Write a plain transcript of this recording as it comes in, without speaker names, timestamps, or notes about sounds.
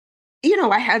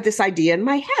I had this idea in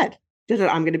my head that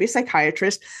I'm going to be a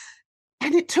psychiatrist.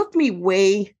 And it took me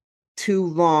way too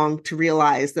long to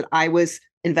realize that I was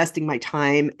investing my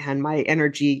time and my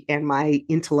energy and my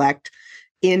intellect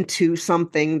into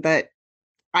something that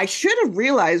I should have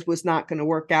realized was not going to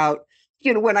work out.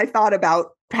 When I thought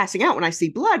about passing out when I see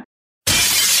blood.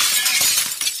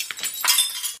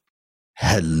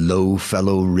 Hello,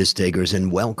 fellow risk takers,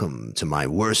 and welcome to my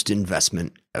worst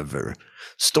investment ever.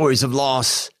 Stories of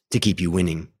loss to keep you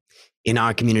winning. In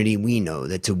our community, we know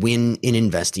that to win in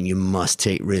investing, you must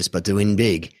take risk, but to win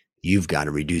big, you've got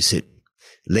to reduce it.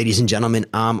 Ladies and gentlemen,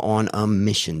 I'm on a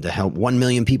mission to help 1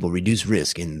 million people reduce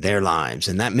risk in their lives.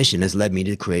 And that mission has led me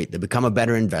to create the Become a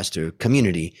Better Investor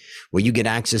community where you get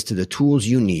access to the tools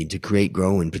you need to create,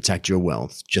 grow, and protect your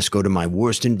wealth. Just go to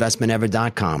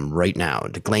myworstinvestmentever.com right now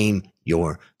to claim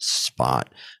your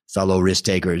spot. Fellow risk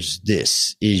takers,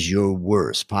 this is your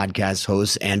worst podcast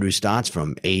host, Andrew Stotz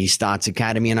from A Stotz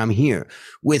Academy. And I'm here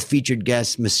with featured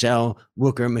guest, Michelle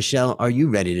Rooker. Michelle, are you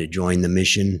ready to join the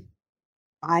mission?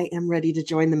 I am ready to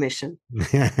join the mission.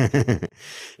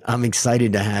 I'm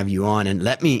excited to have you on, and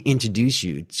let me introduce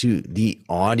you to the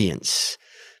audience.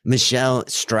 Michelle,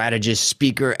 strategist,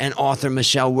 speaker, and author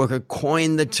Michelle Rooker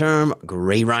coined the term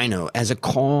gray rhino as a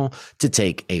call to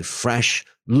take a fresh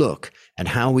look at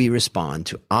how we respond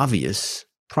to obvious,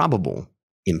 probable,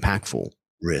 impactful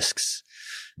risks.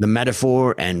 The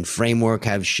metaphor and framework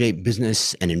have shaped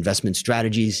business and investment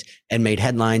strategies and made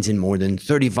headlines in more than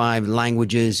 35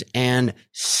 languages and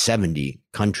 70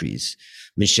 countries.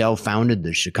 Michelle founded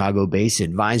the Chicago-based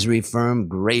advisory firm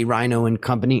Gray Rhino and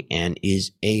Company and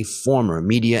is a former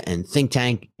media and think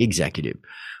tank executive.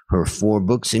 Her 4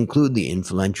 books include the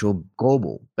influential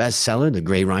global bestseller, The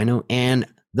Gray Rhino, and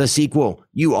the sequel,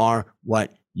 You Are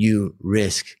What You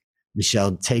Risk.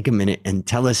 Michelle, take a minute and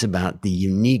tell us about the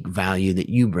unique value that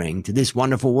you bring to this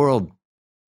wonderful world.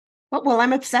 Well,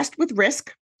 I'm obsessed with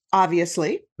risk,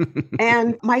 obviously.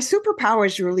 And my superpower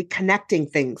is really connecting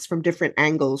things from different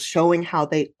angles, showing how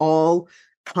they all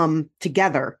come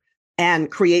together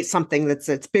and create something that's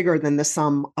bigger than the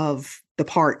sum of the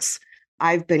parts.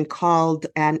 I've been called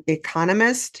an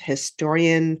economist,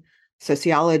 historian,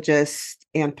 sociologist,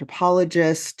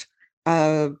 anthropologist,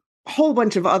 a whole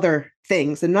bunch of other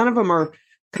things, and none of them are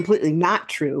completely not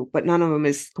true, but none of them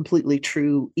is completely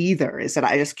true either. Is that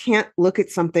I just can't look at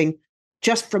something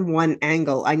just from one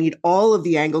angle. I need all of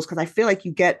the angles because I feel like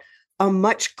you get a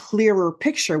much clearer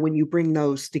picture when you bring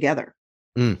those together.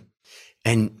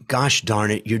 And gosh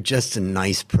darn it, you're just a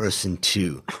nice person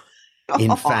too.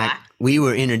 In fact, we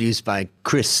were introduced by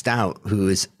Chris Stout, who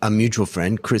is a mutual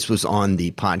friend. Chris was on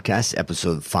the podcast,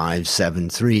 episode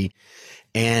 573.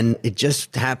 And it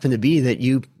just happened to be that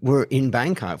you were in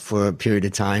Bangkok for a period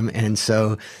of time. And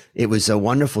so it was a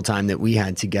wonderful time that we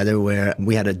had together where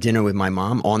we had a dinner with my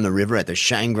mom on the river at the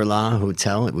Shangri-La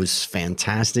Hotel. It was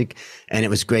fantastic. And it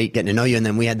was great getting to know you. And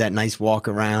then we had that nice walk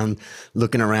around,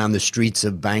 looking around the streets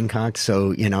of Bangkok.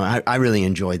 So, I really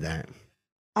enjoyed that.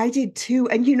 I did too.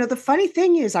 And, the funny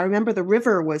thing is, I remember the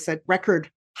river was at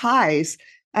record highs.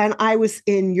 And I was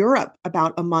in Europe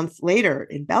about a month later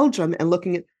in Belgium and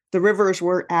looking at the rivers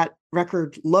were at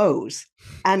record lows.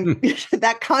 And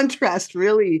that contrast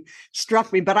really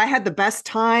struck me. But I had the best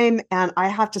time. And I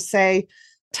have to say,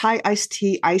 Thai iced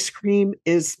tea ice cream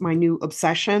is my new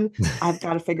obsession. I've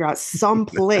got to figure out some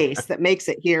place that makes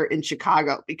it here in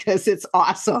Chicago because it's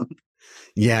awesome.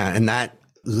 Yeah. And that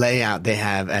layout they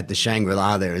have at the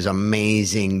Shangri-La there is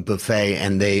amazing buffet.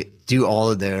 And they do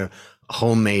all of their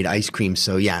homemade ice cream.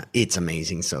 So yeah, it's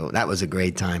amazing. So that was a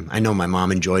great time. I know my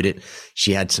mom enjoyed it.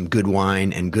 She had some good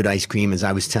wine and good ice cream. As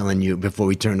I was telling you before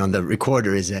we turned on the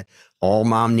recorder, is that all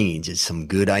mom needs is some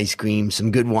good ice cream, some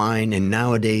good wine, and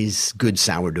nowadays good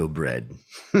sourdough bread.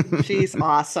 She's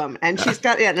awesome. And she's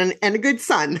got and a good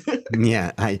son.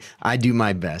 Yeah, I do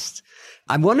my best.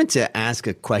 I wanted to ask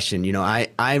a question.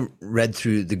 I read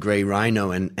through The Gray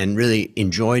Rhino and really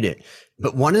enjoyed it.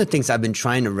 But one of the things I've been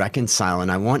trying to reconcile,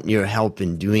 and I want your help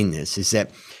in doing this, is that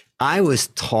I was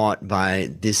taught by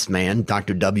this man,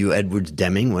 Dr. W. Edwards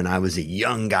Deming, when I was a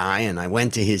young guy, and I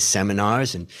went to his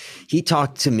seminars, and he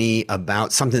talked to me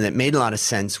about something that made a lot of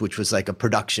sense, which was like a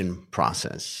production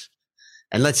process.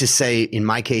 And let's just say, in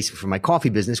my case, for my coffee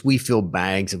business, we fill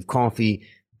bags of coffee,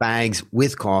 bags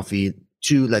with coffee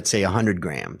to, let's say, 100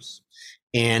 grams.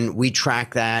 And we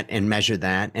track that and measure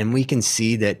that. And we can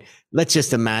see that, let's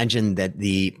just imagine that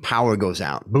the power goes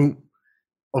out. Boom.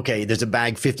 Okay, there's a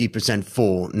bag 50%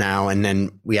 full now, and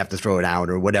then we have to throw it out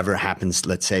or whatever happens,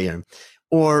 let's say.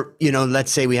 Or,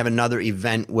 let's say we have another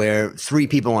event where 3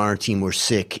 people on our team were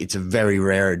sick. It's a very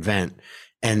rare event.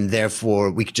 And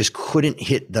therefore we just couldn't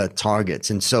hit the targets.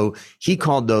 And so he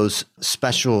called those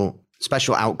special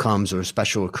outcomes or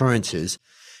special occurrences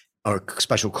or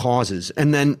special causes.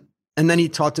 And then he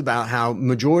talked about how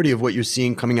majority of what you're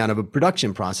seeing coming out of a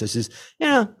production process is,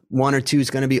 one or two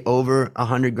is going to be over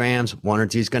 100 grams, one or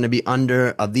two is going to be under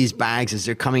of these bags as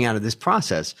they're coming out of this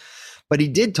process. But he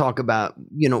did talk about,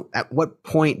 at what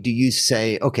point do you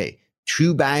say, okay,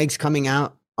 2 bags coming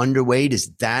out underweight,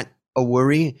 is that a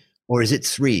worry? Or is it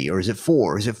 3? Or is it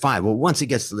 4? Or is it 5? Well, once it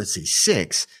gets to, let's say,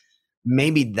 6,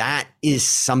 maybe that is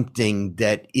something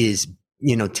that is,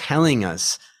 telling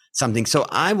us something. So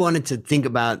I wanted to think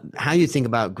about how you think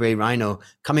about gray rhino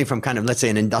coming from kind of, let's say,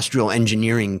 an industrial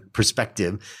engineering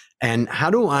perspective. And how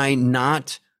do I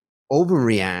not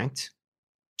overreact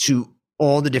to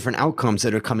all the different outcomes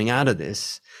that are coming out of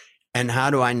this? And how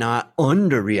do I not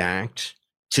underreact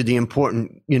to the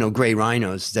important, gray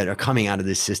rhinos that are coming out of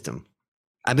this system?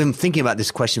 I've been thinking about this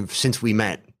question since we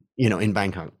met, in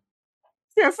Bangkok.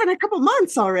 Yeah, for a couple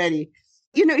months already.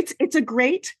 It's a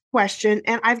great question.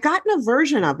 And I've gotten a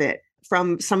version of it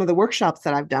from some of the workshops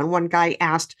that I've done. One guy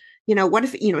asked, what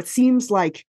if, it seems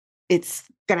like it's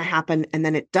going to happen and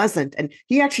then it doesn't. And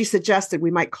he actually suggested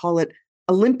we might call it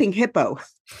a limping hippo,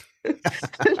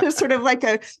 sort of like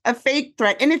a fake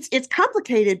threat. And it's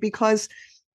complicated because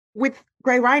with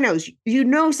gray rhinos,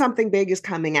 something big is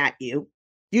coming at you.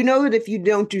 You know that if you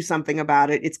don't do something about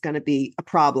it, it's going to be a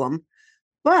problem.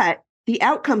 But the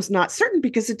outcome's not certain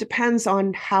because it depends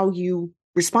on how you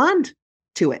respond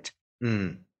to it.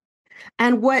 Mm.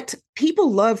 And what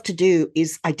people love to do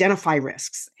is identify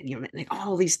risks. And like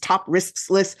all these top risks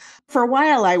lists. For a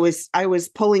while, I was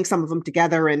pulling some of them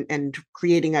together and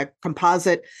creating a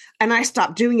composite. And I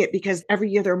stopped doing it because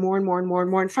every year there are more and more and more and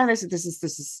more. And finally, I said, this is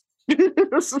this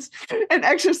is an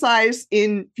exercise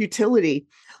in futility.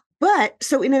 But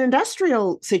so in an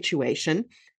industrial situation,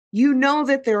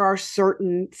 that there are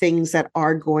certain things that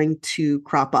are going to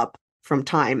crop up from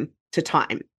time to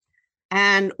time.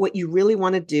 And what you really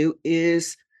want to do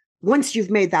is, once you've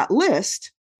made that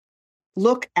list,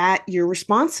 look at your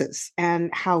responses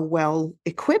and how well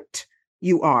equipped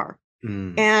you are.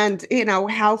 Mm. And,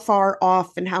 how far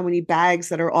off and how many bags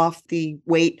that are off the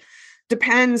weight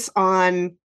depends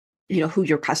on, who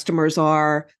your customers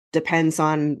are, depends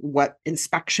on what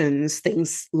inspections,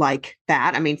 things like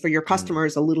that. I mean, for your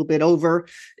customers, a little bit over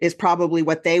is probably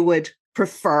what they would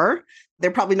prefer.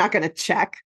 They're probably not going to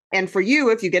check. And for you,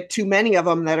 if you get too many of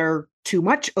them that are too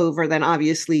much over, then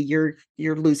obviously you're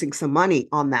losing some money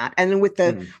on that. And then with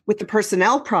the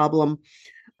personnel problem,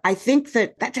 I think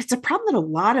that's a problem that a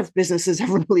lot of businesses have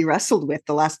really wrestled with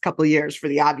the last couple of years for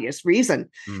the obvious reason.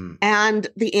 Mm. And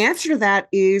the answer to that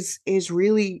is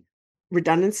really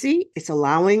redundancy. It's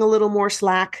allowing a little more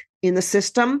slack in the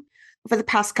system. For the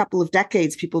past couple of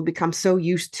decades, people become so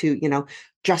used to,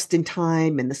 just in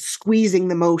time and squeezing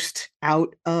the most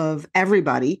out of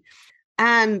everybody.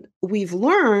 And we've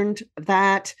learned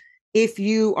that if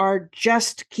you are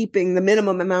just keeping the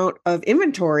minimum amount of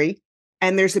inventory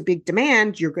and there's a big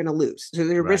demand, you're going to lose. So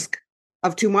there's a risk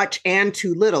of too much and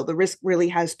too little. The risk really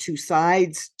has two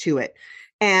sides to it.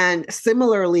 And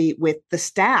similarly with the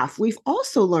staff, we've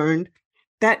also learned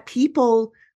that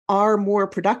people are more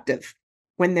productive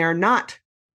when they're not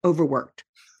overworked.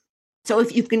 So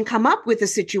if you can come up with a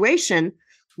situation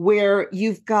where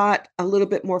you've got a little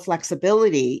bit more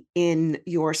flexibility in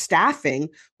your staffing,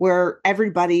 where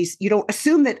you don't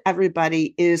assume that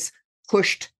everybody is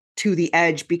pushed to the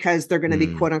edge because they're going to be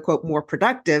quote unquote more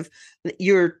productive.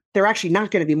 They're actually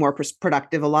not going to be more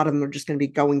productive. A lot of them are just going to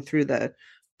be going through the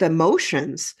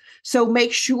motions. So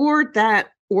make sure that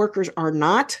workers are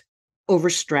not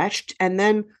overstretched, and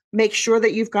then make sure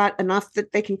that you've got enough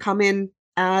that they can come in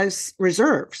as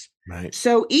reserves. Right.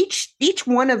 So each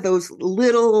one of those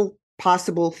little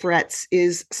possible threats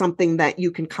is something that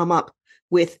you can come up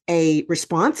with a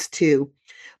response to.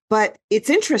 But it's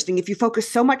interesting, if you focus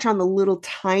so much on the little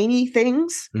tiny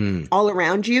things all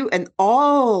around you and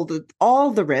all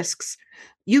the risks,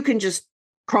 you can just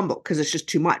crumble because it's just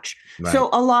too much. Right. So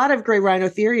a lot of gray rhino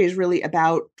theory is really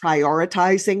about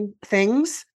prioritizing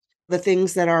things, the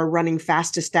things that are running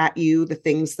fastest at you, the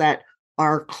things that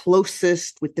are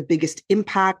closest with the biggest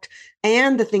impact,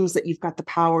 and the things that you've got the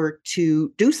power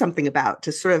to do something about,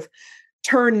 to sort of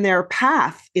turn their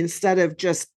path instead of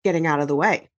just getting out of the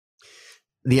way.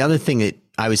 The other thing that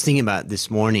I was thinking about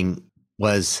this morning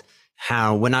was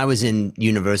how when I was in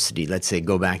university, let's say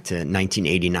go back to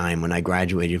 1989 when I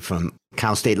graduated from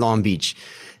Cal State Long Beach,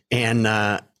 and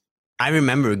I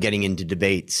remember getting into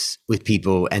debates with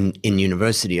people and in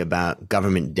university about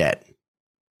government debt.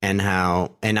 and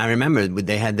I remember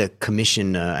they had the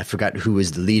commission. I forgot who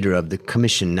was the leader of the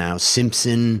commission now,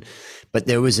 Simpson, but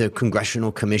there was a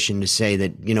congressional commission to say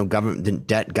that, government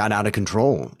debt got out of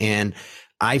control. And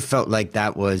I felt like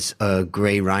that was a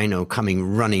gray rhino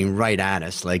running right at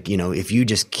us. Like, if you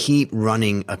just keep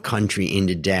running a country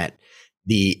into debt,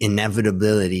 the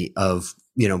inevitability of,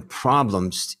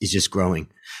 problems is just growing.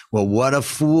 Well, what a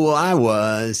fool I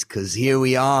was, because here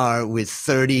we are with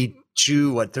 $31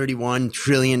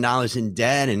 trillion in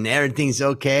debt and everything's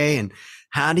okay. And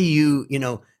how do you,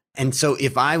 and so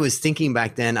if I was thinking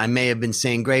back then, I may have been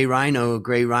saying gray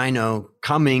rhino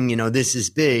coming, this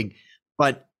is big,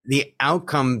 but the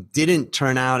outcome didn't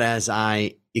turn out as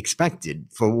I expected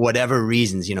for whatever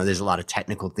reasons. There's a lot of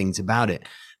technical things about it,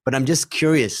 but I'm just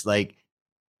curious, like,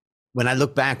 when I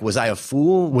look back, was I a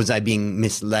fool? Was I being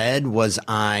misled? Was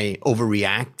I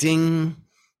overreacting?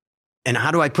 And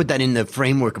how do I put that in the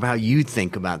framework of how you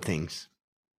think about things?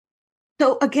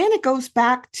 So again, it goes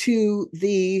back to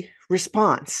the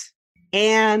response.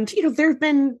 And, there have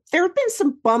been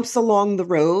some bumps along the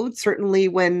road, certainly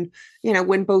when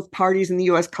both parties in the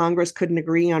US Congress couldn't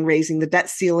agree on raising the debt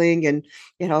ceiling. And,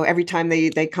 every time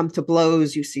they come to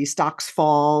blows, you see stocks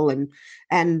fall and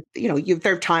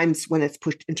there are times when it's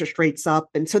pushed interest rates up.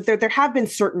 And so there have been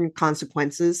certain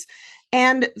consequences.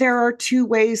 And there are two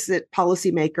ways that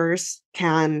policymakers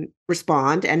can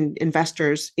respond and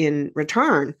investors in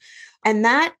return. And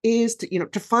that is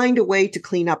to find a way to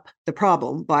clean up the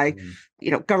problem by,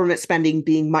 government spending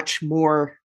being much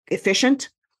more efficient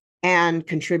and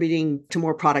contributing to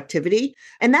more productivity.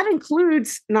 And that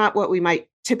includes not what we might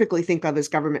typically think of as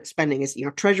government spending as,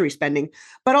 treasury spending,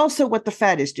 but also what the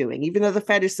Fed is doing. Even though the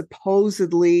Fed is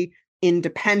supposedly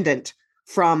independent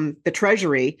from the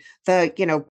Treasury,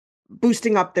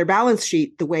 boosting up their balance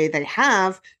sheet the way they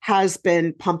has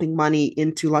been pumping money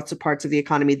into lots of parts of the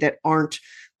economy that aren't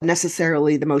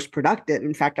necessarily the most productive.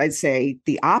 In fact, I'd say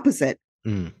the opposite.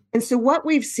 And so what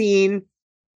we've seen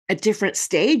at different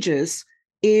stages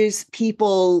is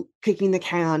people kicking the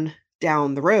can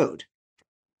down the road.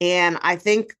 And I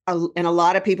think, and a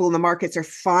lot of people in the markets are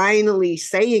finally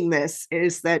saying this,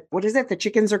 is that, what is it? The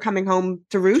chickens are coming home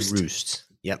to roost? To roost.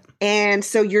 Yep. And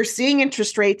so you're seeing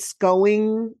interest rates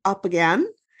going up again.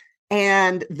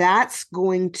 And that's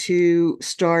going to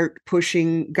start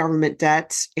pushing government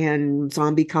debt and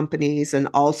zombie companies and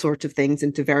all sorts of things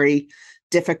into very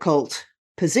difficult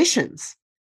positions.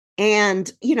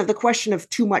 And, the question of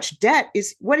too much debt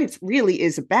is what it really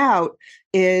is about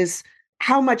is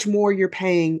how much more you're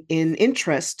paying in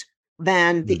interest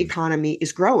than the economy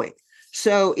is growing.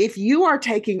 So if you are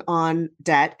taking on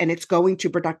debt and it's going to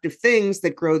productive things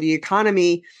that grow the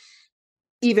economy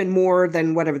even more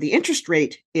than whatever the interest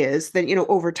rate is, then,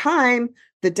 over time,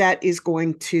 the debt is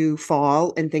going to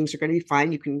fall and things are going to be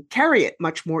fine. You can carry it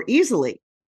much more easily.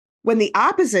 When the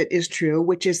opposite is true,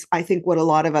 which is, I think, what a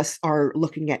lot of us are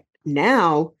looking at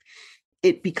now,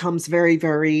 it becomes very,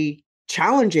 very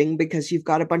challenging because you've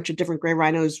got a bunch of different gray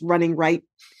rhinos running right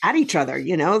at each other,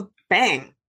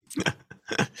 bang.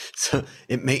 So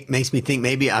it makes me think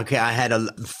maybe, okay, I had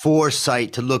a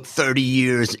foresight to look 30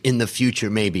 years in the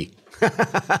future, maybe.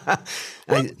 Well,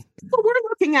 we're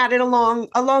looking at it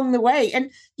along the way. And,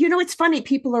 it's funny,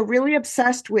 people are really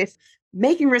obsessed with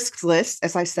making risks lists,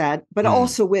 as I said, but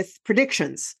also with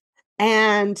predictions.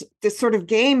 And this sort of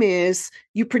game is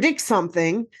you predict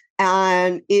something,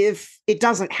 and if it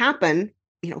doesn't happen,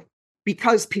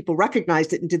 because people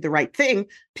recognized it and did the right thing,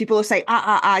 people will say,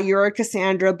 you're a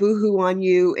Cassandra, boo-hoo on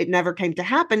you. It never came to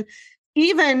happen.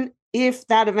 Even if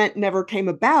that event never came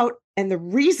about, and the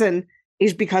reason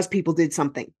is because people did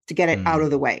something to get it out of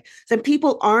the way. So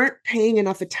people aren't paying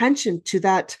enough attention to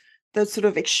that sort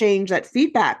of exchange, that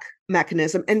feedback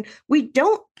mechanism. And we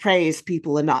don't praise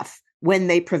people enough when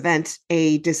they prevent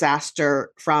a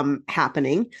disaster from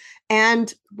happening.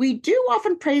 And we do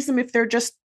often praise them if they're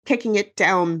just kicking it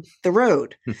down the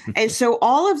road. And so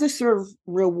all of the sort of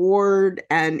reward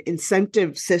and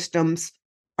incentive systems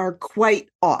are quite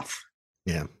off.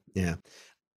 Yeah. Yeah.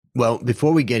 Well,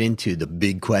 before we get into the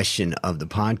big question of the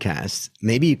podcast,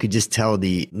 maybe you could just tell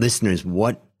the listeners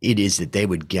what it is that they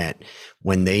would get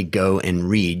when they go and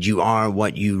read You Are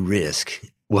What You Risk.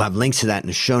 We'll have links to that in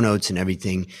the show notes and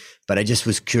everything. But I just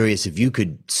was curious if you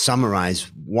could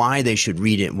summarize why they should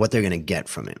read it and what they're going to get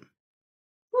from it.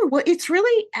 Well, it's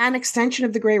really an extension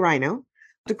of the gray rhino.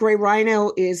 The gray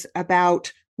rhino is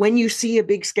about when you see a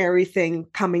big scary thing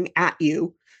coming at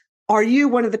you, are you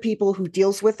one of the people who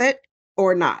deals with it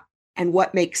or not? And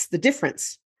what makes the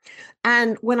difference?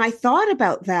 And when I thought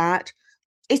about that,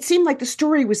 it seemed like the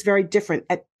story was very different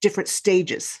at different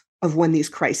stages of when these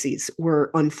crises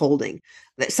were unfolding.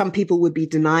 That some people would be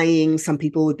denying, some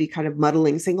people would be kind of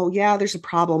muddling, saying, oh, yeah, there's a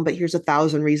problem, but here's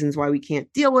 1,000 reasons why we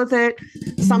can't deal with it.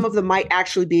 Some of them might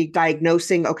actually be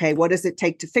diagnosing, okay, what does it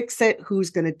take to fix it? Who's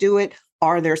going to do it?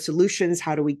 Are there solutions?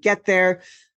 How do we get there?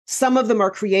 Some of them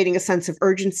are creating a sense of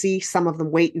urgency. Some of them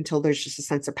wait until there's just a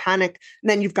sense of panic. And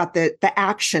then you've got the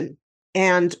action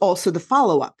and also the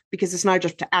follow-up, because it's not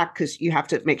just to act, because you have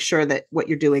to make sure that what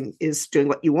you're doing is doing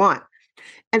what you want.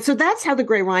 And so that's how the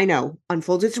Gray Rhino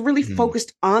unfolds. It's really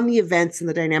focused on the events and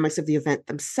the dynamics of the event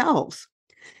themselves.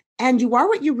 And You Are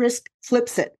What You Risk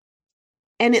flips it.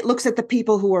 And it looks at the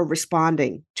people who are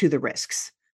responding to the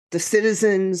risks, the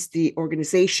citizens, the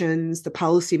organizations, the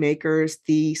policymakers,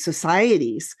 the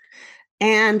societies.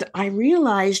 And I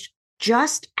realized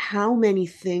just how many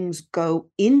things go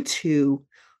into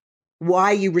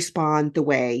why you respond the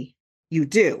way you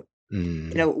do.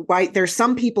 Why there's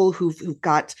some people who've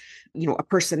got, a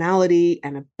personality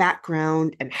and a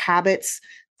background and habits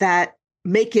that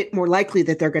make it more likely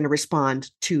that they're going to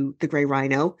respond to the Gray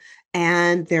Rhino.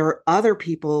 And there are other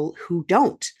people who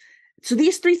don't. So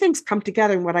these three things come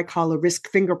together in what I call a risk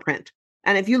fingerprint.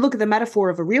 And if you look at the metaphor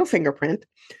of a real fingerprint,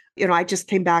 I just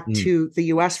came back to the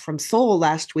US from Seoul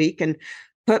last week and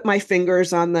put my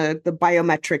fingers on the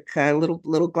biometric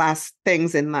little glass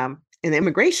things in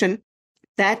immigration.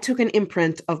 That took an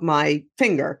imprint of my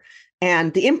finger.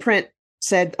 And the imprint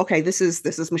said, okay, this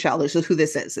is Michelle. This is who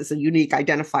this is. It's a unique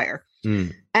identifier.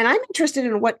 And I'm interested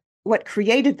in what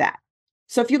created that.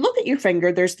 So if you look at your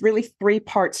finger, there's really three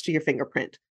parts to your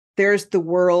fingerprint. There's the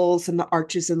whorls and the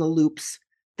arches and the loops.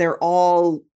 They're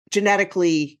all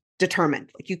genetically determined.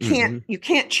 Like you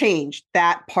can't change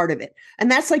that part of it.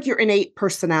 And that's like your innate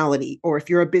personality, or if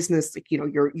you're a business, like,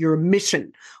 your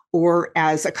mission, or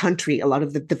as a country, a lot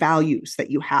of the values that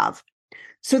you have.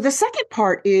 So the second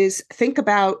part is, think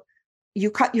about, you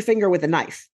cut your finger with a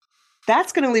knife.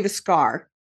 That's going to leave a scar,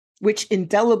 which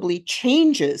indelibly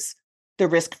changes the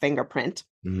risk fingerprint.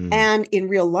 And in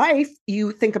real life,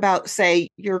 you think about, say,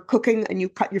 you're cooking and you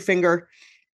cut your finger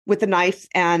with a knife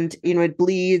and, it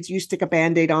bleeds, you stick a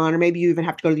Band-Aid on, or maybe you even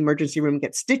have to go to the emergency room and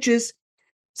get stitches.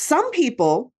 Some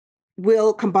people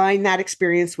will combine that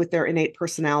experience with their innate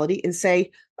personality and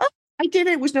say, oh, I did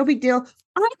it. It was no big deal.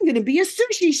 I'm going to be a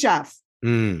sushi chef.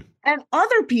 And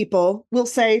other people will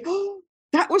say, oh,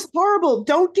 that was horrible.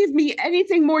 Don't give me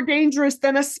anything more dangerous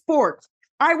than a sport.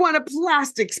 I want a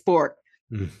plastic sport.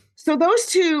 So those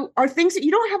two are things that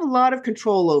you don't have a lot of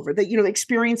control over, that,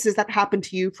 experiences that happen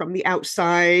to you from the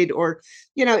outside, or,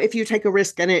 if you take a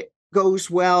risk and it goes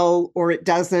well or it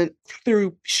doesn't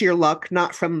through sheer luck,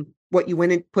 not from what you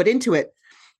went and put into it.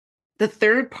 The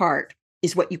third part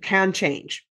is what you can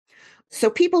change. So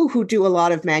people who do a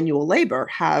lot of manual labor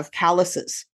have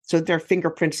calluses. So their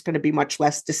fingerprint is going to be much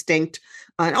less distinct.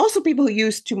 And also people who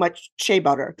use too much shea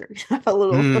butter. A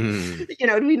little,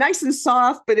 it'd be nice and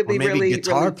soft, but it'd be maybe really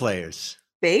guitar players.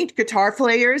 Baked guitar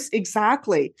players,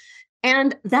 exactly.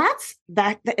 And that's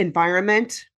the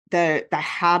environment, the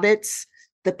habits,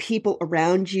 the people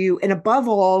around you, and above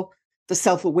all, the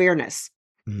self-awareness.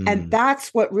 And that's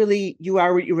what really You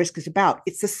Are What You Risk is about.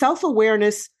 It's the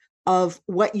self-awareness of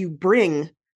what you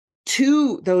bring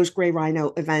to those Gray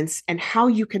Rhino events and how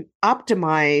you can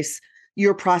optimize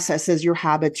your processes, your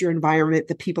habits, your environment,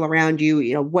 the people around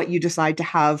you, what you decide to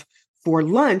have for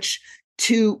lunch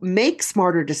to make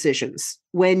smarter decisions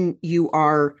when you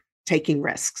are taking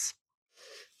risks.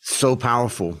 So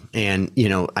powerful. And,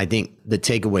 I think the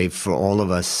takeaway for all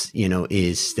of us,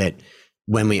 is that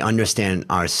when we understand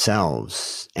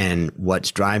ourselves and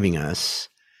what's driving us,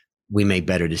 we make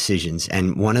better decisions.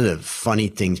 And one of the funny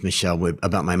things, Michelle,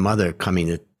 about my mother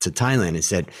coming to Thailand is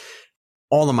that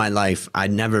all of my life, I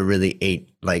never really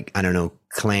ate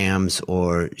clams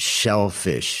or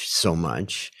shellfish so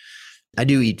much. I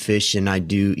do eat fish and I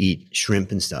do eat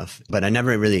shrimp and stuff, but I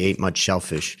never really ate much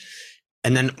shellfish.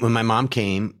 And then when my mom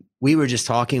came, we were just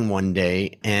talking one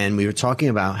day and we were talking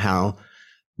about how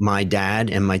my dad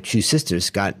and my two sisters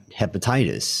got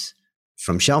hepatitis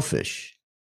from shellfish.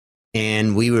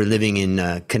 And we were living in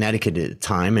Connecticut at the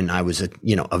time. And I was a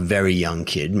very young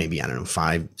kid, maybe,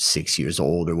 5, 6 years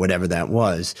old or whatever that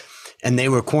was. And they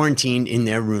were quarantined in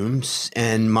their rooms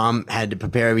and mom had to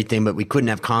prepare everything, but we couldn't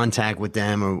have contact with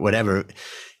them or whatever.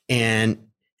 And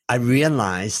I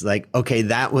realized okay,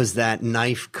 that was that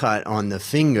knife cut on the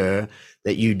finger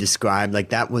that you described.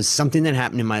 That was something that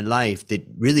happened in my life that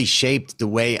really shaped the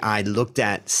way I looked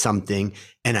at something.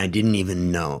 And I didn't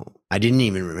even know. I didn't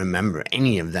even remember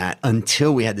any of that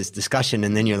until we had this discussion.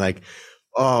 And then you're like,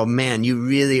 oh man, you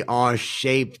really are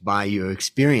shaped by your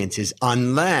experiences,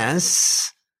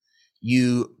 unless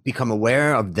you become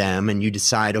aware of them and you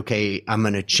decide, okay, I'm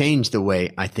going to change the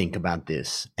way I think about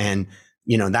this. And,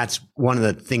 that's one of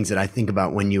the things that I think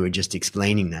about when you were just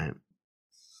explaining that.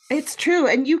 It's true.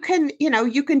 And you can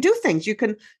do things. You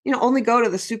can, only go to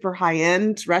the super high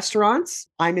end restaurants.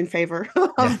 I'm in favor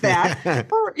of that.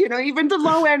 Or, even the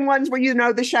low end ones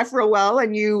where the chef real well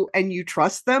and you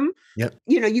trust them. Yep.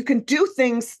 You can do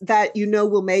things that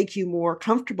will make you more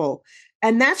comfortable.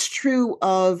 And that's true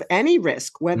of any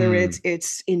risk, whether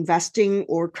it's investing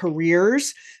or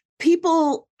careers.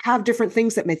 People have different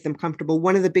things that make them comfortable.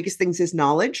 One of the biggest things is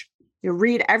knowledge.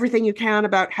 Read everything you can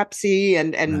about Hep C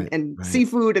and Right.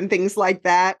 seafood and things like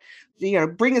that.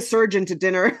 Bring a surgeon to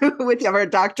dinner with you or a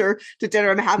doctor to dinner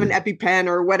and have an EpiPen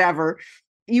or whatever.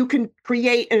 You can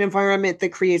create an environment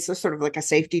that creates a sort of like a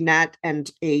safety net and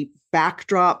a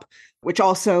backdrop, which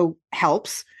also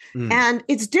helps. And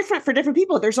it's different for different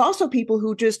people. There's also people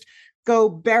who just go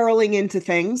barreling into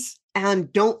things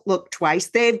and don't look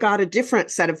twice. They've got a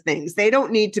different set of things. They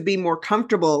don't need to be more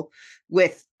comfortable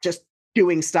with just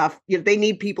doing stuff. They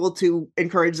need people to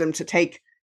encourage them to take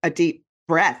a deep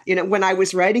breath. When I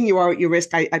was writing You Are What You Risk,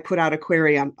 I put out a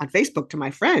query on Facebook to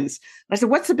my friends. I said,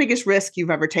 what's the biggest risk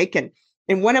you've ever taken?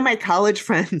 And one of my college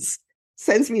friends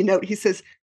sends me a note. He says,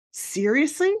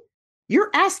 seriously?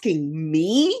 You're asking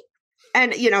me?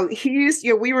 And,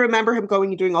 we remember him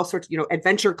going and doing all sorts of,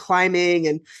 adventure climbing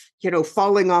and,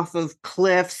 falling off of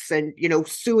cliffs and,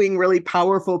 suing really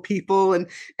powerful people and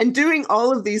doing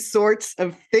all of these sorts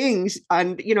of things.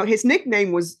 And, his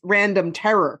nickname was Random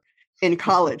Terror in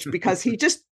college because he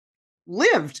just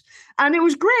lived and it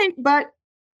was great. But,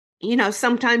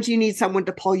 sometimes you need someone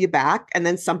to pull you back. And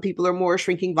then some people are more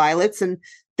shrinking violets and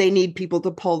they need people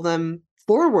to pull them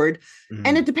forward.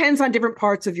 And it depends on different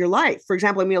parts of your life. For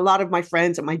example, a lot of my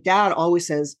friends and my dad always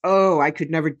says, oh, I could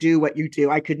never do what you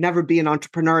do. I could never be an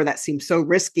entrepreneur. That seems so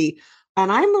risky.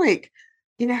 And I'm like,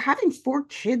 having 4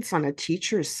 kids on a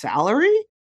teacher's salary,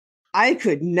 I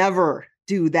could never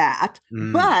do that.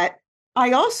 But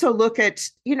I also look at,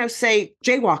 say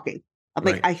jaywalking. I'm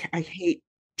like, I hate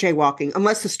jaywalking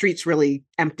unless the street's really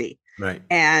empty. Right.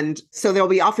 And so there'll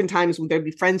be oftentimes when there'll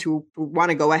be friends who want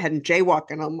to go ahead and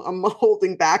jaywalk and I'm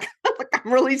holding back. Like,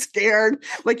 I'm really scared.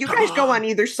 Like, you guys go on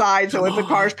either side. So if a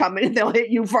car's coming, they'll hit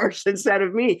you first instead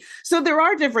of me. So there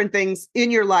are different things in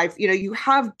your life. You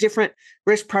have different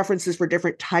risk preferences for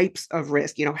different types of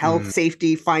risk, health,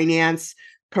 safety, finance,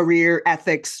 career,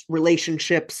 ethics,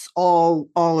 relationships, all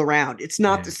around. It's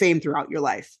not the same throughout your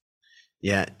life.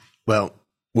 Yeah. Well,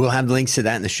 we'll have links to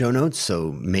that in the show notes,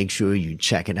 so make sure you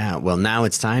check it out. Well, now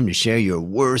it's time to share your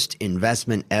worst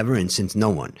investment ever. And since no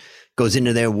one goes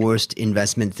into their worst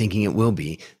investment thinking it will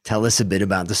be, tell us a bit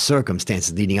about the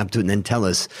circumstances leading up to it and then tell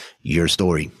us your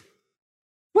story.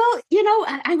 Well,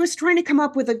 I was trying to come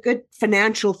up with a good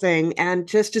financial thing and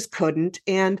just couldn't.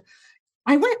 And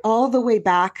I went all the way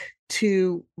back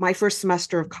to my first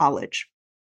semester of college.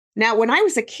 Now, when I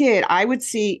was a kid, I would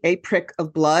see a prick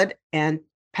of blood and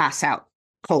pass out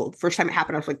cold. First time it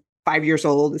happened, I was like 5 years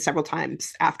old, and several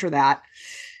times after that.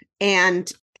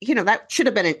 And, that should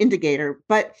have been an indicator.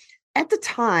 But at the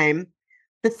time,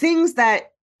 the things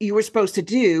that you were supposed to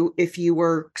do if you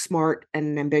were smart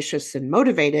and ambitious and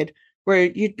motivated, where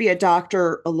you'd be a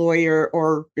doctor, a lawyer,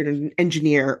 or an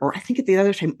engineer, or I think at the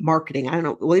other time, marketing. I don't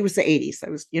know. Well, it was the 80s.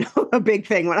 That was, a big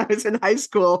thing when I was in high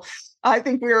school. I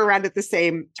think we were around at the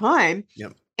same time.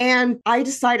 Yep. And I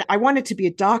decided I wanted to be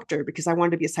a doctor because I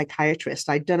wanted to be a psychiatrist.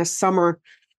 I'd done a summer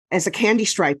as a candy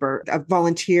striper, a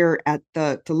volunteer at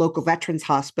the local veterans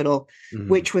hospital,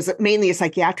 which was mainly a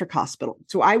psychiatric hospital.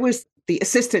 So I was the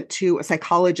assistant to a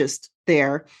psychologist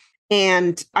there.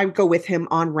 And I would go with him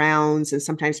on rounds, and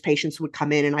sometimes patients would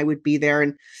come in and I would be there.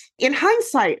 And in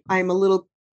hindsight, I'm a little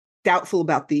doubtful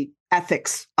about the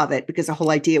ethics of it because the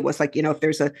whole idea was like, if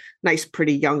there's a nice,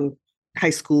 pretty young high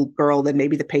school girl, then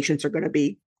maybe the patients are going to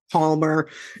be calmer.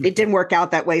 It didn't work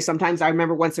out that way. Sometimes I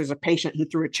remember once there's a patient who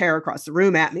threw a chair across the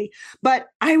room at me, but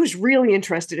I was really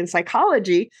interested in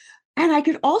psychology. And I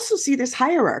could also see this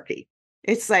hierarchy.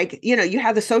 It's like, you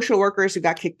have the social workers who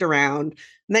got kicked around.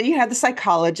 And then you have the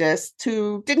psychologists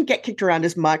who didn't get kicked around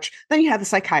as much. Then you have the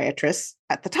psychiatrists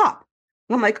at the top.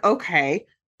 And I'm like, okay,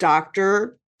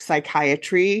 doctor,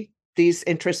 psychiatry, these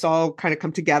interests all kind of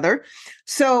come together.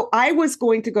 So I was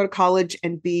going to go to college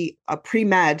and be a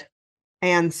pre-med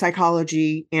and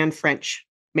psychology and French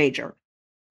major.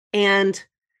 And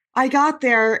I got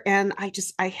there and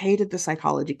I hated the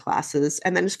psychology classes.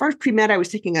 And then as far as pre-med, I was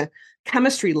taking a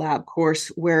chemistry lab course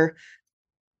where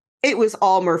it was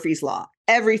all Murphy's Law.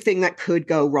 Everything that could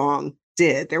go wrong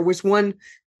did. There was one,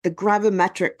 the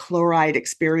gravimetric chloride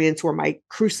experience where my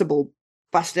crucible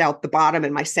busted out the bottom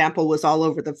and my sample was all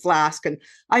over the flask. And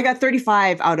I got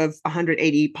 35 out of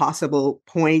 180 possible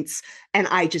points. And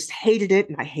I just hated it.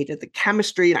 And I hated the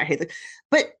chemistry and I hated it.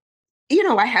 But,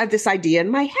 I had this idea in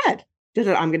my head that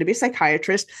I'm going to be a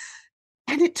psychiatrist.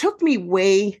 And it took me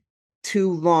way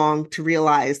too long to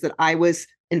realize that I was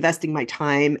investing my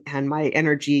time and my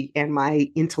energy and my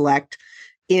intellect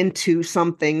into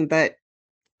something that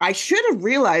I should have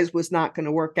realized was not going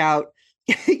to work out.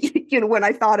 When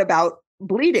I thought about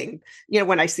bleeding,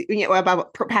 when I see,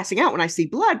 about passing out when I see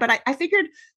blood, but I figured,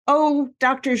 oh,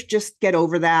 doctors just get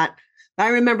over that. I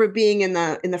remember being in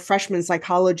the freshman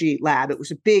psychology lab. It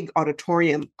was a big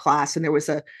auditorium class, and there was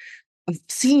a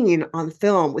scene on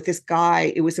film with this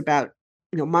guy. It was about,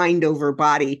 mind over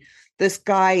body. This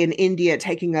guy in India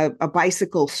taking a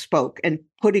bicycle spoke and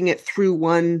putting it through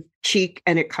one cheek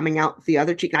and it coming out the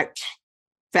other cheek. And I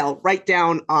fell right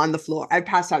down on the floor. I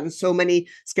passed out in so many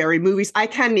scary movies. I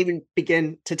can't even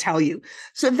begin to tell you.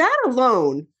 So that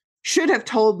alone should have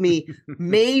told me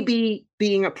maybe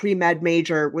being a pre-med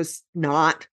major was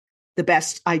not the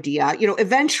best idea.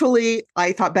 Eventually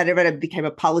I thought better of it. I became a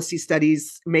policy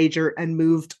studies major and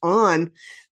moved on.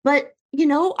 But,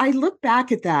 I look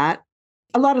back at that.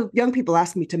 A lot of young people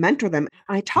ask me to mentor them.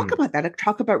 I talk about that. I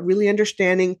talk about really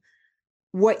understanding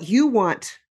what you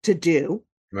want to do.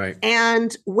 Right.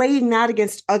 And weighing that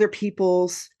against other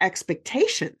people's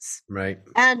expectations. Right.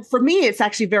 And for me, it's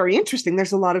actually very interesting.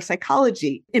 There's a lot of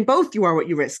psychology in both You Are What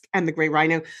You Risk and The Gray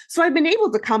Rhino. So I've been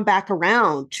able to come back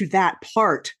around to that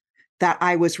part that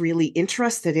I was really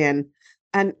interested in.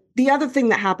 And the other thing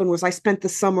that happened was I spent the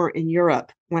summer in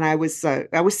Europe when I was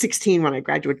 16 when I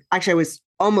graduated. Actually, I was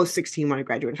almost 16 when I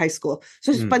graduated high school.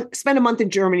 So I spent a month in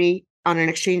Germany on an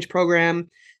exchange program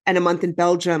and a month in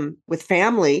Belgium with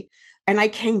family. And I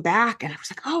came back and I was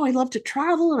like, oh, I love to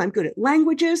travel and I'm good at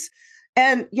languages.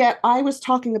 And yet I was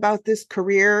talking about this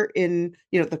career in,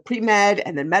 the pre-med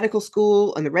and then medical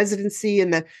school and the residency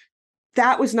and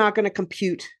that was not going to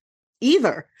compute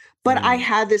either. But I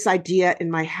had this idea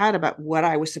in my head about what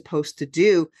I was supposed to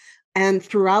do. And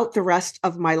throughout the rest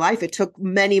of my life, it took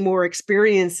many more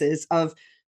experiences of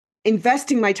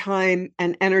investing my time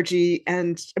and energy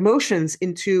and emotions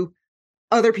into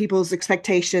other people's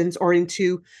expectations or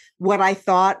into what I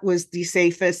thought was the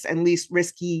safest and least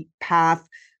risky path,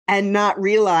 and not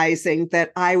realizing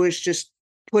that I was just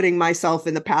putting myself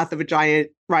in the path of a giant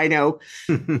rhino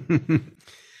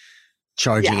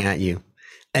charging at you.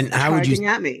 And how would you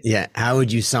at me? Yeah, how would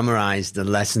you summarize the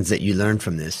lessons that you learned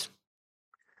from this?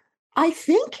 I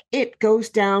think it goes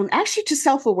down actually to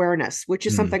self-awareness, which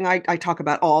is something I talk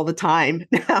about all the time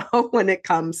now when it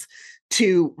comes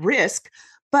to risk,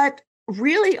 but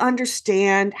really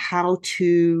understand how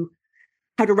to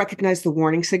recognize the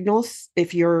warning signals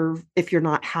if you're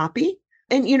not happy.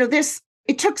 And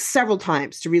it took several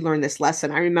times to relearn this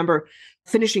lesson. I remember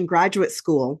finishing graduate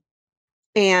school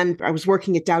and I was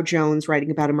working at Dow Jones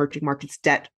writing about emerging markets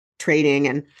debt trading,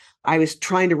 and I was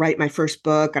trying to write my first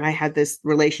book, and I had this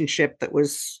relationship that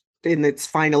was in its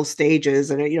final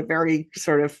stages and a very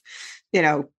sort of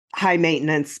high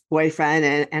maintenance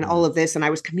boyfriend and all of this. And I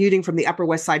was commuting from the Upper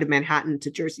West Side of Manhattan to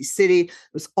Jersey City. It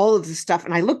was all of this stuff.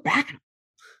 And I look back, and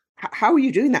how are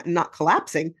you doing that and not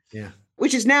collapsing? Yeah.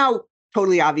 Which is now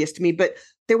totally obvious to me. But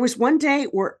there was one day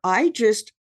where I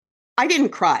didn't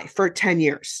cry for 10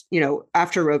 years.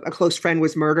 After a close friend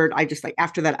was murdered,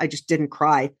 after that, I just didn't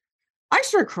cry. I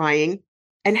started crying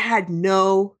and had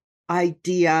no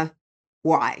idea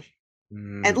why.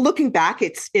 And looking back,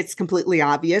 it's completely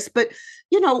obvious. But,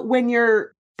 when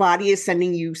your body is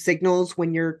sending you signals,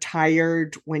 when you're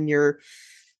tired, when you're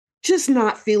just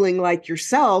not feeling like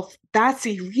yourself, that's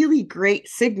a really great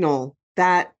signal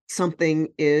that something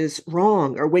is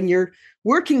wrong. Or when you're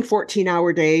working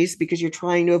 14-hour days because you're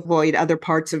trying to avoid other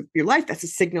parts of your life, that's a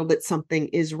signal that something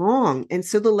is wrong. And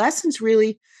so the lessons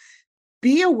really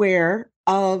be aware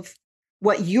of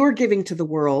what you're giving to the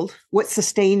world, what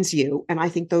sustains you. And I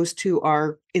think those two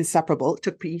are inseparable. It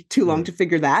took me too long to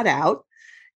figure that out.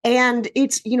 And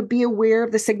it's, be aware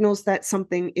of the signals that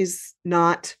something is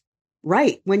not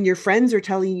right. When your friends are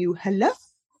telling you, hello,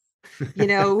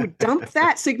 dump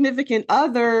that significant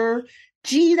other.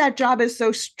 Gee, that job is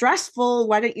so stressful.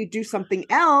 Why don't you do something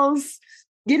else?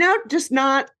 Just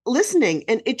not listening.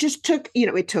 And it just took,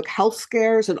 it took health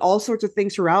scares and all sorts of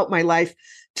things throughout my life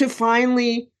to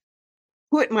finally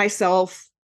put myself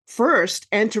first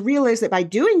and to realize that by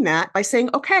doing that, by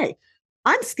saying, okay,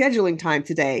 I'm scheduling time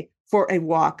today for a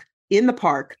walk in the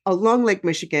park along Lake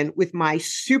Michigan with my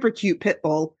super cute pit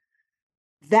bull.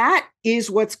 That is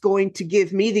what's going to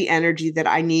give me the energy that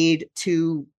I need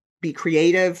to be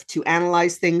creative, to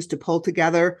analyze things, to pull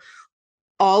together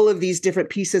all of these different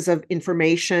pieces of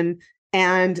information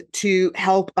and to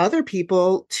help other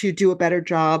people to do a better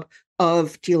job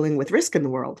of dealing with risk in the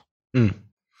world.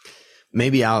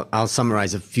 Maybe I'll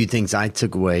summarize a few things I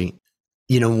took away.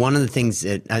 One of the things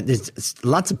that there's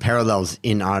lots of parallels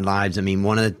in our lives. I mean,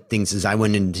 one of the things is I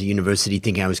went into university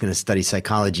thinking I was going to study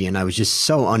psychology, and I was just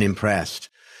so unimpressed.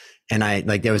 And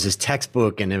there was this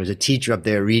textbook and there was a teacher up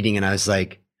there reading, and I was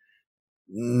like,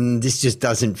 this just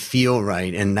doesn't feel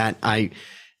right. And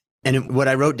what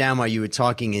I wrote down while you were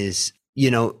talking is,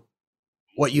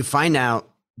 what you find out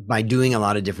by doing a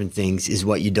lot of different things is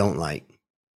what you don't like.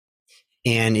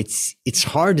 And it's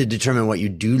hard to determine what you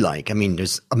do like. I mean,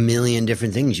 there's a million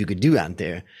different things you could do out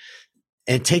there.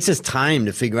 And it takes us time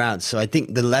to figure out. So I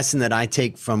think the lesson that I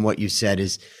take from what you said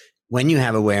is when you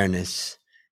have awareness,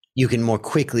 you can more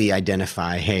quickly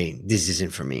identify, hey, this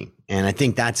isn't for me. And I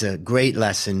think that's a great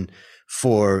lesson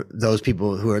for those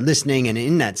people who are listening and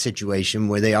in that situation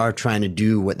where they are trying to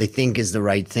do what they think is the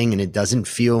right thing and it doesn't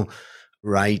feel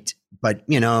right. But,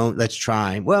 let's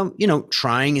try. Well,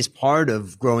 trying is part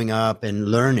of growing up and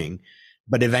learning,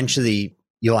 but eventually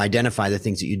you'll identify the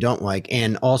things that you don't like.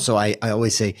 And also, I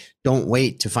always say, don't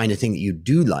wait to find a thing that you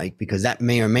do like, because that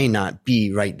may or may not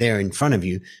be right there in front of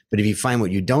you. But if you find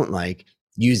what you don't like,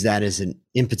 use that as an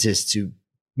impetus to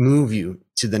move you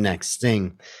to the next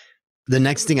thing. The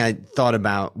next thing I thought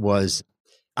about was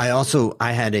I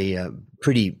had a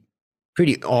pretty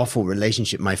awful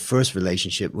relationship, my first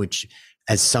relationship, which,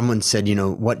 as someone said,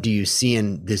 what do you see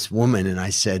in this woman? And I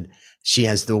said, she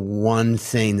has the one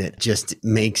thing that just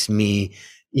makes me,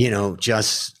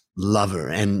 just love her.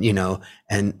 And,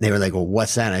 and they were like, well,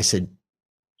 what's that? I said,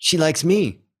 she likes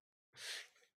me.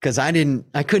 Because I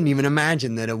couldn't even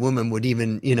imagine that a woman would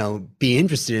even, be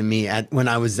interested in me when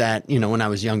I was when I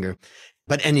was younger.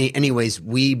 But anyways,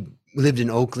 we lived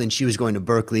in Oakland. She was going to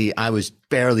Berkeley. I was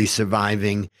barely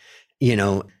surviving,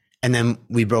 and then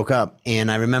we broke up.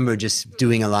 And I remember just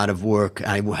doing a lot of work.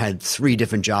 I had 3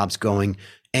 different jobs going,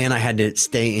 and I had to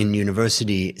stay in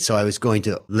university. So I was going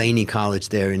to Laney College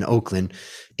there in Oakland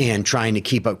and trying to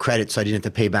keep up credit so I didn't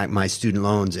have to pay back my student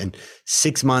loans. And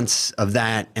 6 months of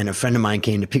that, and a friend of mine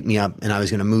came to pick me up, and I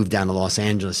was going to move down to Los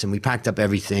Angeles. And we packed up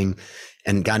everything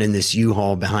and got in this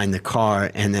U-Haul behind the car.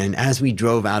 And then as we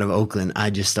drove out of Oakland, I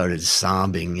just started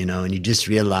sobbing, and you just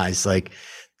realize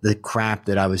the crap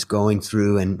that I was going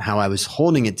through and how I was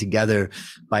holding it together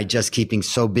by just keeping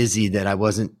so busy that I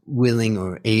wasn't willing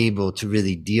or able to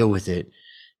really deal with it.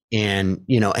 And,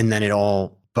 and then it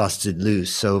all busted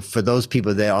loose. So for those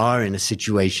people that are in a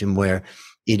situation where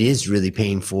it is really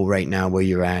painful right now where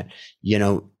you're at,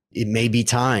 it may be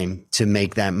time to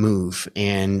make that move.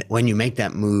 And when you make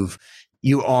that move,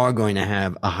 you are going to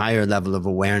have a higher level of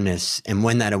awareness. And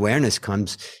when that awareness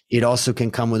comes, it also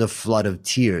can come with a flood of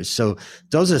tears. So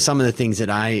those are some of the things that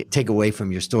I take away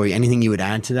from your story. Anything you would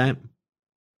add to that?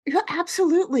 Yeah,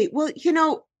 absolutely. Well,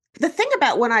 the thing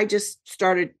about when I just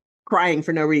started crying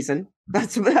for no reason,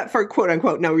 that's for quote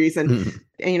unquote, no reason.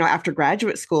 And, after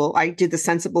graduate school, I did the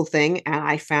sensible thing and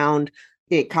I found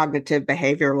a cognitive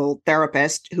behavioral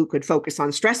therapist who could focus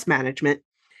on stress management.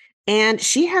 And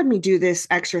she had me do this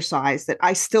exercise that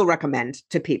I still recommend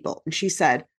to people. And she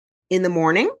said, in the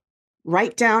morning,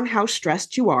 write down how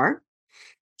stressed you are.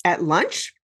 At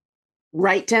lunch,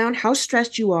 write down how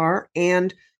stressed you are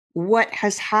and what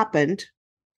has happened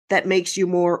that makes you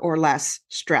more or less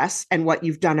stressed and what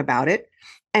you've done about it.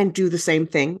 And do the same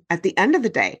thing at the end of the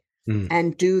day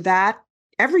and do that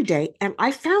every day. And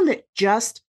I found that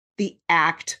just the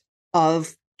act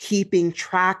of keeping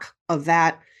track of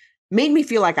that made me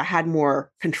feel like I had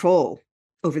more control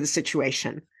over the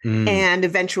situation. And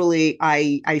eventually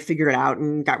I figured it out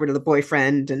and got rid of the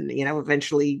boyfriend and,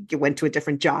 eventually went to a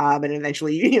different job and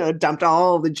eventually, dumped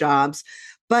all the jobs.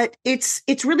 But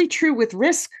it's really true with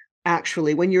risk,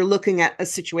 actually, when you're looking at a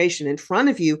situation in front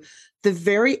of you, the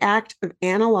very act of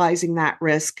analyzing that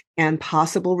risk and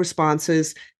possible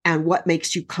responses and what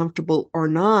makes you comfortable or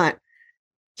not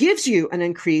gives you an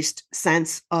increased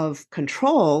sense of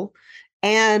control.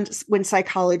 And when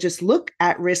psychologists look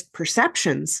at risk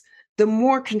perceptions, the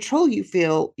more control you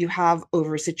feel you have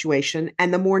over a situation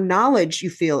and the more knowledge you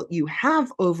feel you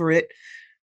have over it,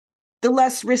 the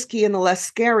less risky and the less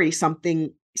scary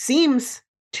something seems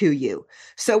to you.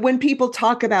 So when people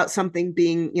talk about something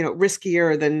being,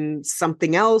 riskier than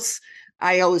something else,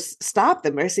 I always stop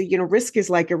them. I say, risk is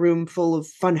like a room full of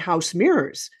funhouse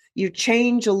mirrors. You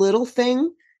change a little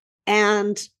thing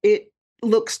and it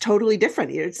looks totally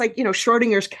different. It's like,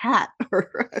 Schrodinger's cat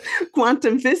or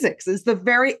quantum physics is the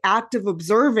very act of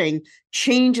observing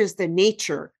changes the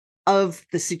nature of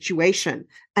the situation.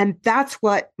 And that's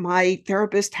what my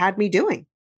therapist had me doing.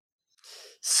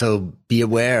 So be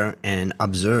aware and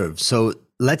observe. So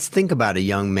let's think about a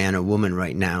young man or woman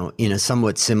right now in a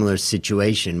somewhat similar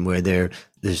situation where they're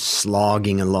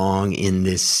slogging along in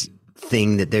this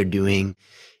thing that they're doing.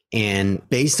 And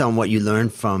based on what you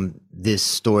learned from this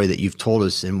story that you've told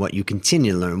us and what you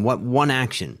continue to learn, what one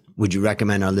action would you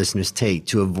recommend our listeners take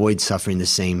to avoid suffering the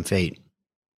same fate?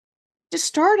 To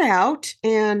start out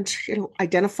and,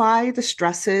 identify the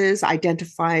stresses,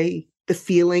 identify the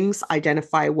feelings,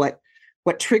 identify what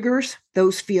triggers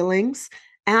those feelings,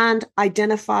 and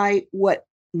identify what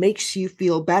makes you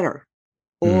feel better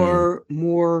or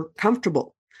more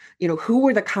comfortable. Who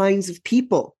are the kinds of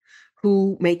people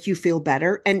who make you feel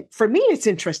better? And for me, it's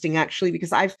interesting actually,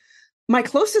 because my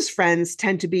closest friends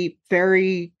tend to be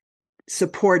very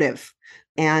supportive.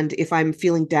 And if I'm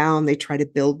feeling down, they try to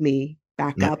build me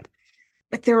back up.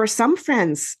 But there are some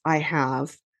friends I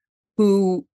have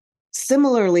who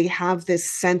similarly have this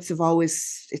sense of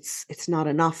always, it's not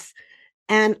enough.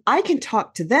 And I can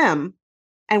talk to them.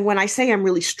 And when I say I'm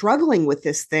really struggling with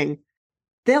this thing,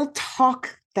 they'll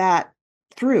talk that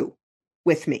through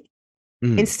with me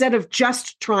instead of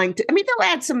just trying to, they'll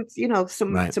add some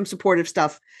supportive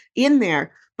stuff in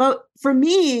there. But for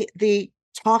me, the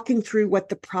talking through what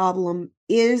the problem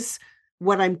is,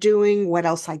 what I'm doing, what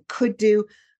else I could do,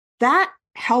 that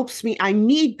helps me. I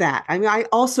need that. I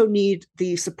also need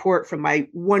the support from my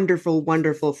wonderful,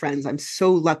 wonderful friends. I'm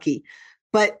so lucky,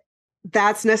 but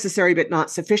that's necessary, but not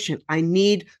sufficient. I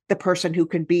need the person who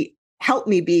can help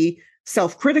me be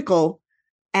self-critical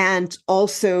and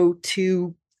also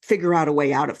to figure out a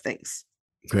way out of things.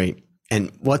 Great.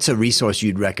 And what's a resource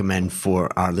you'd recommend for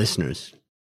our listeners?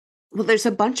 Well, there's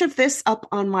a bunch of this up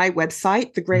on my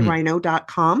website,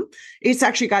 thegrayrhino.com. It's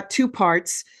actually got two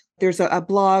parts. There's a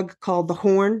blog called The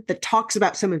Horn that talks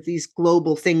about some of these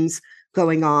global things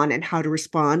going on and how to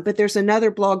respond. But there's another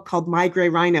blog called My Gray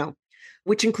Rhino,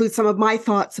 which includes some of my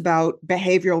thoughts about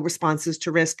behavioral responses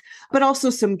to risk, but also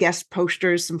some guest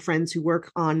posters, some friends who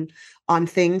work on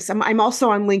things. I'm also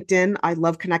on LinkedIn. I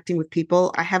love connecting with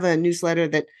people. I have a newsletter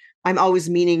that I'm always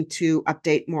meaning to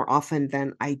update more often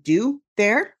than I do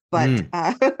there. But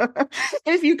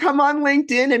if you come on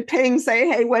LinkedIn and ping, say,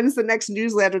 hey, when's the next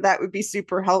newsletter? That would be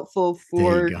super helpful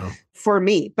for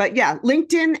me. But yeah,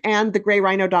 LinkedIn and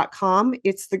thegrayrhino.com.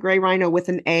 It's the Gray Rhino with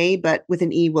an A, but with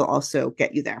an E will also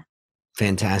get you there.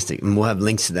 Fantastic. And we'll have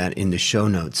links to that in the show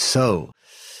notes. So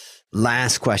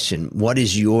last question. What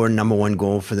is your number one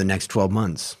goal for the next 12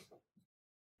 months?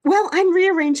 Well, I'm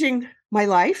rearranging my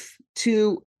life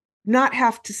to not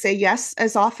have to say yes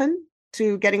as often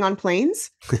to getting on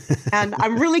planes. And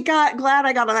I'm really glad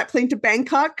I got on that plane to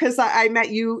Bangkok because I met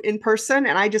you in person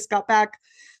and I just got back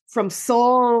from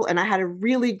Seoul and I had a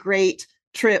really great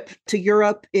trip to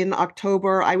Europe in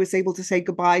October. I was able to say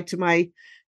goodbye to my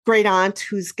great aunt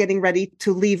who's getting ready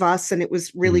to leave us. And it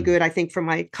was really good, I think, for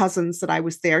my cousins that I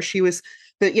was there.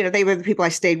 They were the people I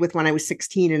stayed with when I was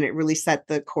 16 and it really set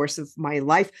the course of my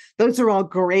life. Those are all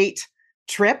great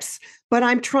trips, but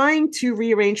I'm trying to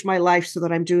rearrange my life so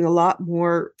that I'm doing a lot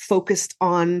more focused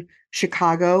on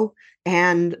Chicago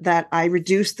and that I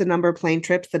reduce the number of plane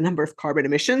trips, the number of carbon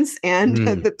emissions, and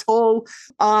the toll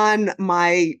on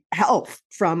my health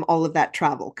from all of that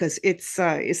travel, because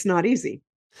it's not easy.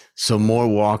 So more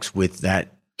walks with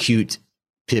that cute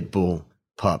pit bull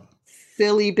pup.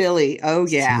 Silly Billy. Oh,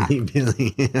 yeah. Silly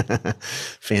Billy.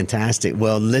 Fantastic.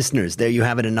 Well, listeners, there you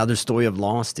have it. Another story of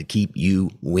loss to keep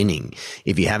you winning.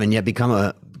 If you haven't yet become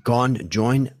a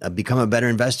better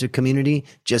investor community,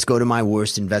 just go to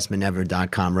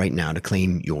myworstinvestmentever.com right now to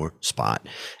claim your spot.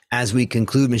 As we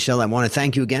conclude, Michelle, I want to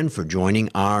thank you again for joining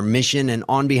our mission. And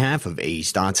on behalf of A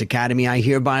Stotz Academy, I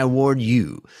hereby award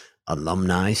you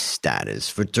alumni status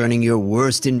for turning your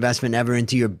worst investment ever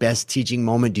into your best teaching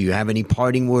moment. Do you have any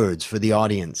parting words for the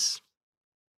audience?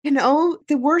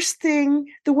 The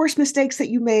worst mistakes that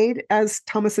you made, as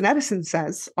Thomas and Edison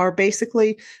says, are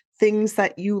basically things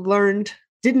that you learned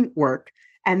didn't work,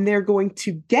 and they're going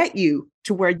to get you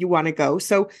to where you want to go.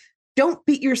 So don't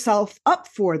beat yourself up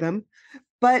for them,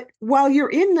 but while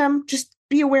you're in them, just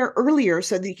be aware earlier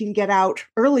so that you can get out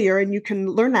earlier and you can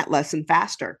learn that lesson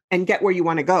faster and get where you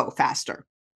want to go faster.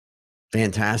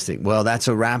 Fantastic. Well, that's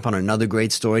a wrap on another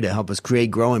great story to help us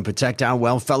create, grow, and protect our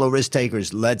wealth. Fellow risk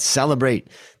takers, let's celebrate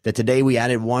that today we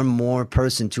added one more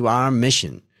person to our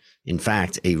mission. In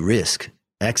fact, a risk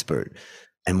expert.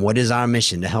 And what is our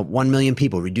mission? To help 1 million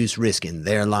people reduce risk in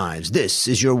their lives. This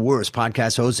is your worst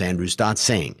podcast host, Andrew Stotz,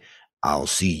 saying, I'll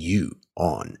see you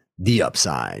on the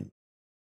upside.